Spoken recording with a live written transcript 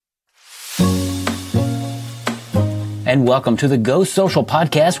and welcome to the Go Social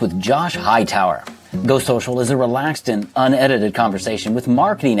podcast with Josh Hightower. Go Social is a relaxed and unedited conversation with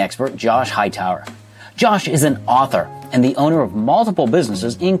marketing expert Josh Hightower. Josh is an author and the owner of multiple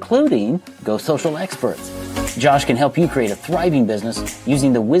businesses, including Go Social Experts. Josh can help you create a thriving business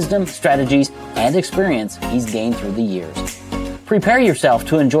using the wisdom, strategies, and experience he's gained through the years. Prepare yourself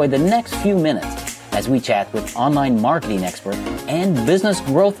to enjoy the next few minutes as we chat with online marketing expert and business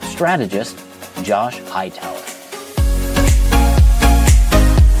growth strategist, Josh Hightower.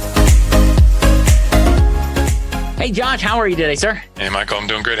 Hey, Josh, how are you today, sir? Hey, Michael, I'm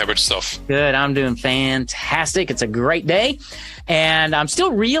doing great. How about yourself? Good. I'm doing fantastic. It's a great day. And I'm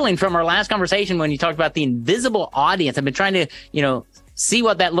still reeling from our last conversation when you talked about the invisible audience. I've been trying to, see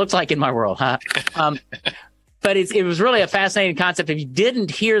what that looks like in my world. But it was really a fascinating concept. If you didn't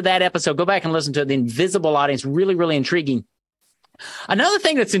hear that episode, go back and listen to it. The invisible audience, really, really intriguing. Another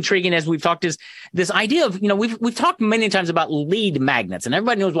thing that's intriguing, as we've talked, is this idea of, we've talked many times about lead magnets, and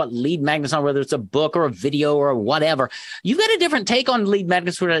everybody knows what lead magnets are, whether it's a book or a video or whatever. You've got a different take on lead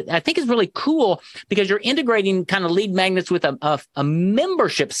magnets, which I think is really cool because you're integrating kind of lead magnets with a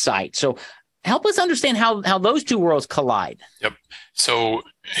membership site. So help us understand how those two worlds collide. Yep. So,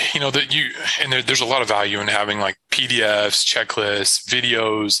 there's a lot of value in having like PDFs, checklists,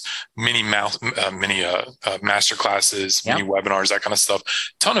 videos, mini master classes, mini webinars, that kind of stuff.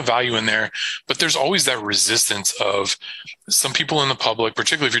 Ton of value in there, but there's always that resistance of some people in the public,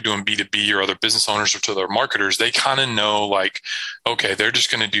 particularly if you're doing B2B or other business owners or to their marketers, they kind of know like, okay, they're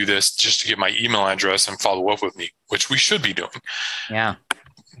just going to do this just to get my email address and follow up with me, which we should be doing. Yeah.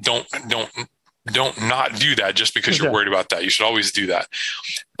 Don't not do that just because you're worried about that. You should always do that.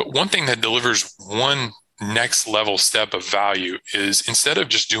 But one thing that delivers one next level step of value is instead of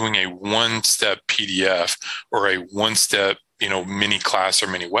just doing a one-step PDF or a one-step, mini class or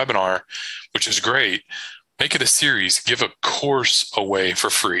mini webinar, which is great, make it a series, give a course away for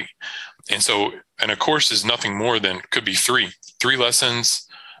free. And a course is nothing more than, could be three lessons,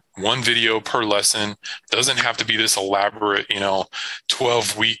 one video per lesson. Doesn't have to be this elaborate,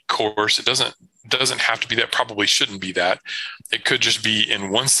 12-week course. It doesn't have to be that, probably shouldn't be that. It could just be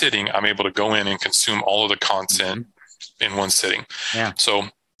in one sitting, I'm able to go in and consume all of the content in one sitting. Yeah. So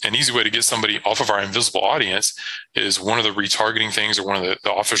an easy way to get somebody off of our invisible audience is one of the retargeting things, or one of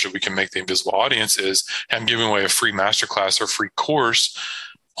the offers that we can make the invisible audience is I'm giving away a free masterclass or free course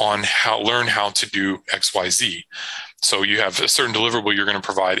on learn how to do XYZ. So you have a certain deliverable you're going to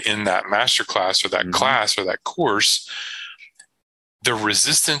provide in that masterclass or that class or that course. The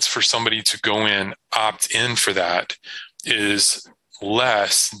resistance for somebody to go in, opt in for that is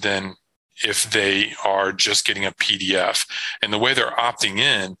less than if they are just getting a PDF. And the way they're opting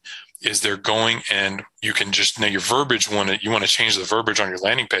in is they're going, and you can just know your verbiage you want to change the verbiage on your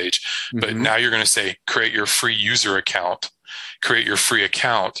landing page, but now you're going to say, create your free user account, create your free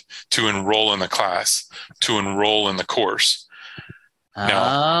account to enroll in the class, to enroll in the course.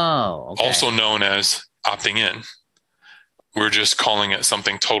 Now, also known as opting in. We're just calling it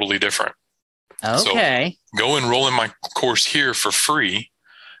something totally different. Okay. So go enroll in my course here for free.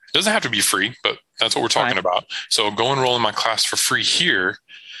 It doesn't have to be free, but that's what we're talking about. So go enroll in my class for free here.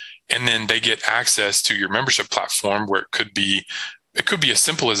 And then they get access to your membership platform, where it could be as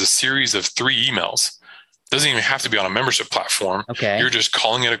simple as a series of 3 emails. It doesn't even have to be on a membership platform. Okay. You're just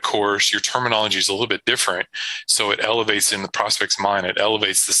calling it a course. Your terminology is a little bit different. So it elevates in the prospect's mind. It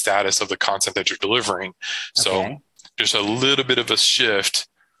elevates the status of the content that you're delivering. So just a little bit of a shift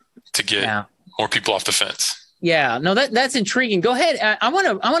to get more people off the fence. Yeah, no, that's intriguing. Go ahead. I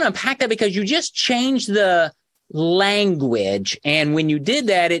want to unpack that because you just changed the language, and when you did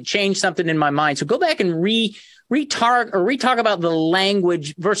that, it changed something in my mind. So go back and re-talk about the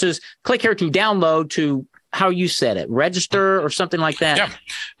language versus click here to download to how you said it, register or something like that.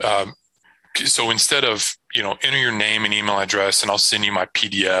 Yeah. So instead of, enter your name and email address, and I'll send you my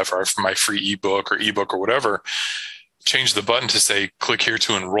PDF or my free ebook or whatever. Change the button to say, click here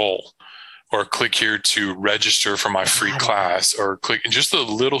to enroll, or click here to register for my free class, or click just a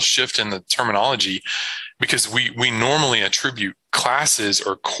little shift in the terminology, because we normally attribute classes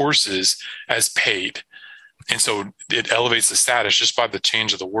or courses as paid. And so it elevates the status just by the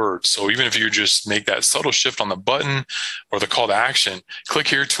change of the word. So even if you just make that subtle shift on the button or the call to action, click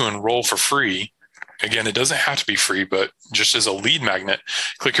here to enroll for free. Again, it doesn't have to be free, but just as a lead magnet,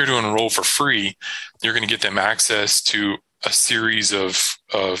 click here to enroll for free. You're going to get them access to a series of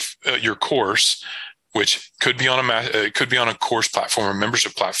your course, which could be on a course platform or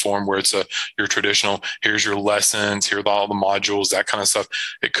membership platform where it's your traditional, here's your lessons, here are all the modules, that kind of stuff.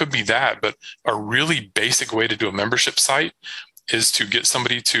 It could be that, but a really basic way to do a membership site is to get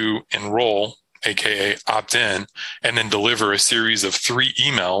somebody to enroll AKA opt in, and then deliver a series of 3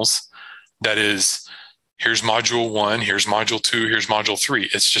 emails that is, here's module 1, here's module 2, here's module 3.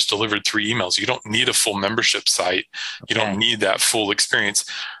 It's just delivered 3 emails. You don't need a full membership site. You don't need that full experience.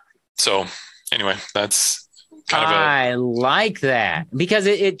 So anyway, that's kind of I like that, because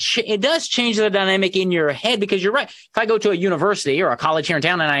it does change the dynamic in your head, because you're right. If I go to a university or a college here in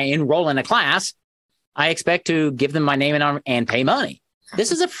town and I enroll in a class, I expect to give them my name and pay money.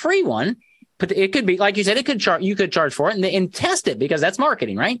 This is a free one, but it could be, like you said, you could charge for it and test it, because that's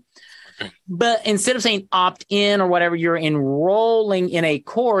marketing, right? Okay. But instead of saying opt in or whatever, you're enrolling in a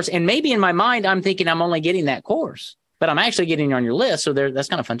course. And maybe in my mind, I'm thinking I'm only getting that course, but I'm actually getting on your list. So that's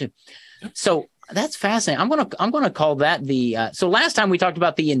kind of fun too. So that's fascinating. I'm gonna call that so last time we talked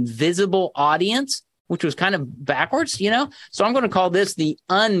about the invisible audience, which was kind of backwards, So I'm going to call this the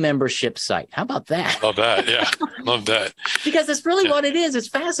unmembership site. How about that? Love that. Yeah. Love that. Because that's really what it is. It's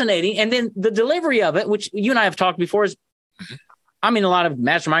fascinating. And then the delivery of it, which you and I have talked before, is I'm in a lot of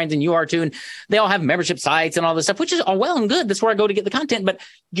masterminds, and you are too, and they all have membership sites and all this stuff, which is all well and good. That's where I go to get the content, but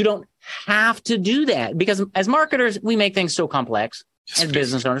you don't have to do that, because as marketers, we make things so complex. As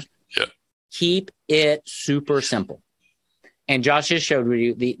business owners. Yeah. Keep it super simple. And Josh just showed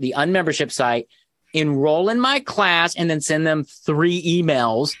you the unmembership site. Enroll in my class and then send them 3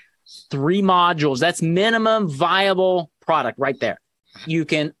 emails, 3 modules. That's minimum viable product right there. You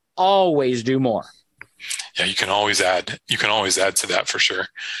can always do more. Yeah, you can always add. You can always add to that for sure.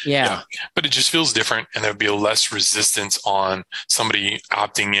 Yeah. But it just feels different, and there'd be a less resistance on somebody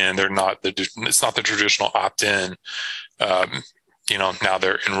opting in. It's not the traditional opt-in. Now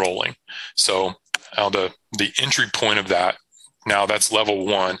they're enrolling. So the entry point of that, now that's level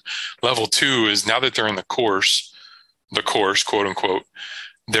 1. Level 2 is, now that they're in the course, quote unquote,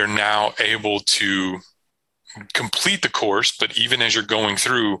 they're now able to complete the course. But even as you're going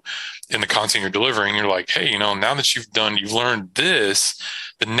through in the content you're delivering, you're like, hey, now that you've learned this,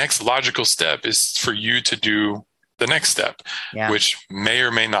 the next logical step is for you to do the next step, which may or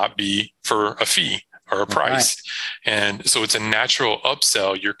may not be for a fee or a price. Right. And so it's a natural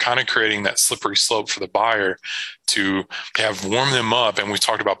upsell. You're kind of creating that slippery slope for the buyer to have warm them up. And we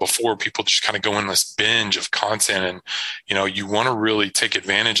talked about before, people just kind of go in this binge of content, and, you want to really take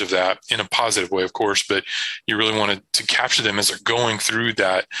advantage of that in a positive way, of course, but you really want to capture them as they're going through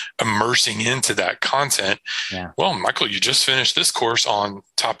that, immersing into that content. Yeah. Well, Michael, you just finished this course on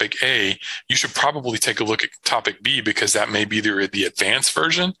topic A. You should probably take a look at topic B, because that may be the advanced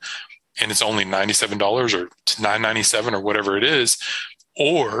version, and it's only $97 or $9.97 or whatever it is,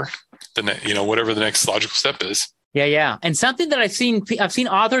 or whatever the next logical step is. Yeah. And something that I've seen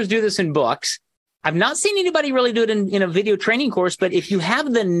authors do this in books. I've not seen anybody really do it in a video training course, but if you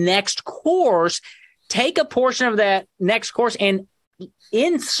have the next course, take a portion of that next course and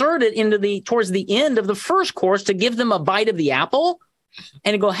insert it towards the end of the first course to give them a bite of the apple.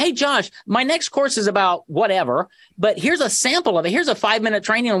 And go, hey, Josh, my next course is about whatever, but here's a sample of it. Here's a 5-minute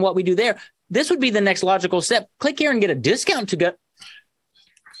training on what we do there. This would be the next logical step. Click here and get a discount to go.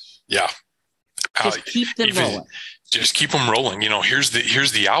 Yeah. Just keep them rolling. Just keep them rolling. Here's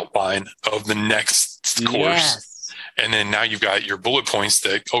the outline of the next course. Yes. And then now you've got your bullet points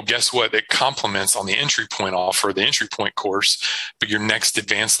that, guess what? It complements on the entry point offer, the entry point course, but your next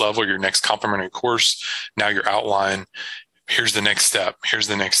advanced level, your next complementary course, now your outline. Here's the next step. Here's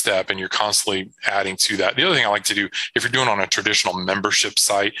the next step. And you're constantly adding to that. The other thing I like to do, if you're doing on a traditional membership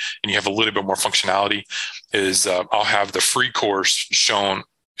site and you have a little bit more functionality, is I'll have the free course shown.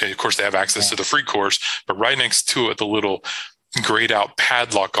 Of course, they have access to the free course, but right next to it, the little grayed out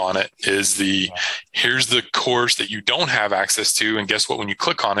padlock on it is here's the course that you don't have access to. And guess what? When you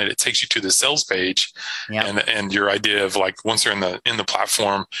click on it, it takes you to the sales page. Yeah. And your idea of, like, once they're in the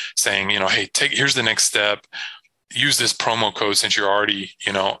platform, saying, hey, here's the next step. Use this promo code, since you're already,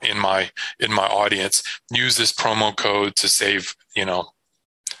 in my audience. Use this promo code to save,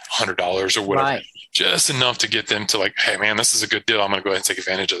 $100 or whatever. Right. Just enough to get them to, like, hey, man, this is a good deal. I'm going to go ahead and take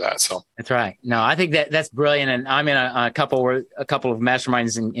advantage of that. So that's right. No, I think that's brilliant. And I'm in a couple of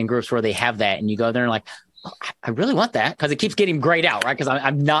masterminds in groups where they have that, and you go there and like, I really want that, because it keeps getting grayed out, right? Because I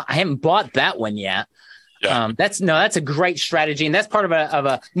haven't bought that one yet. Yeah. That's a great strategy. And that's part of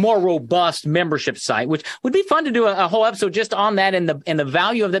a more robust membership site, which would be fun to do a whole episode just on that and the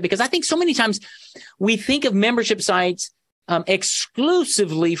value of that, because I think so many times we think of membership sites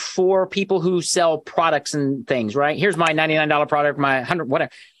exclusively for people who sell products and things, right? Here's my $99 product, my $100,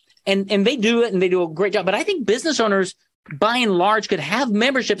 whatever. And they do it, and they do a great job. But I think business owners, by and large, could have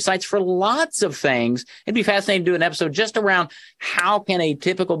membership sites for lots of things. It'd be fascinating to do an episode just around how can a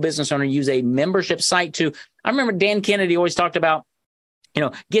typical business owner use a membership site to. I remember Dan Kennedy always talked about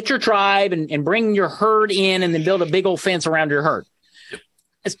get your tribe and bring your herd in and then build a big old fence around your herd.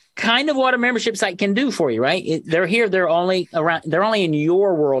 It's kind of what a membership site can do for you, right? They're here. They're only in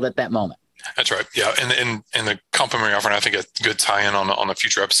your world at that moment. That's right. Yeah. And the complimentary offering, I think a good tie-in on a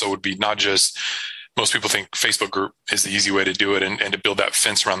future episode would be not just, most people think Facebook group is the easy way to do it and to build that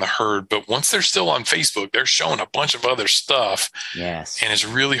fence around the herd. But once they're still on Facebook, they're showing a bunch of other stuff. Yes. And it's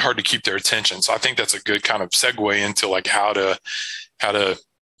really hard to keep their attention. So I think that's a good kind of segue into like how to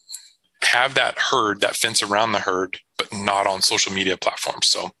have that herd, that fence around the herd, but not on social media platforms.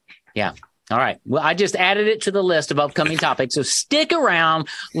 So, yeah. All right. Well, I just added it to the list of upcoming topics. So stick around,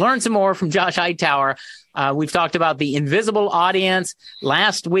 learn some more from Josh Hightower. We've talked about the invisible audience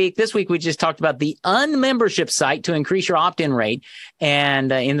this week, we just talked about the unmembership site to increase your opt-in rate.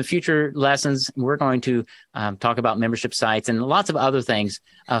 And in the future lessons, we're going to talk about membership sites and lots of other things.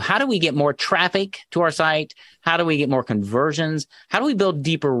 How do we get more traffic to our site? How do we get more conversions? How do we build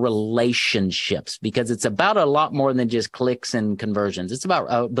deeper relationships? Because it's about a lot more than just clicks and conversions. It's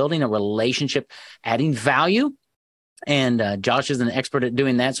about building a relationship, adding value. And Josh is an expert at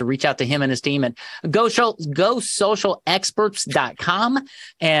doing that. So reach out to him and his team at GoSocialExperts.com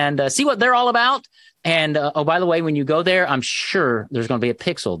and see what they're all about. And by the way, when you go there, I'm sure there's going to be a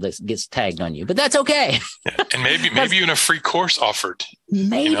pixel that gets tagged on you, but that's okay. Yeah. And maybe even a free course offered.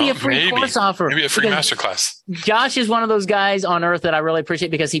 Maybe a free course offer. Maybe a free masterclass. Josh is one of those guys on earth that I really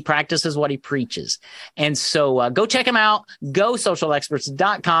appreciate because he practices what he preaches. And so go check him out,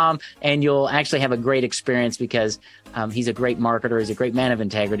 GoSocialExperts.com, and you'll actually have a great experience because he's a great marketer. He's a great man of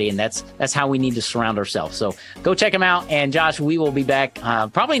integrity, and that's how we need to surround ourselves. So go check him out. And Josh, we will be back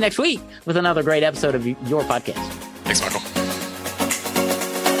probably next week with another great episode of your podcast. Thanks, Michael.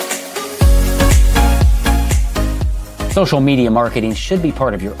 Social media marketing should be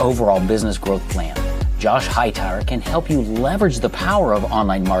part of your overall business growth plan. Josh Hightower can help you leverage the power of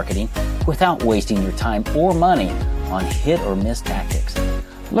online marketing without wasting your time or money on hit or miss tactics.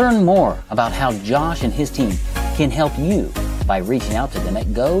 Learn more about how Josh and his team can help you by reaching out to them at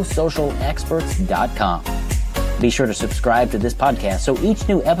GoSocialExperts.com. Be sure to subscribe to this podcast so each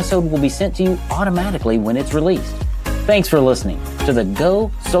new episode will be sent to you automatically when it's released. Thanks for listening to the Go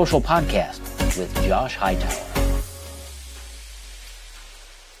Social Podcast with Josh Hightower.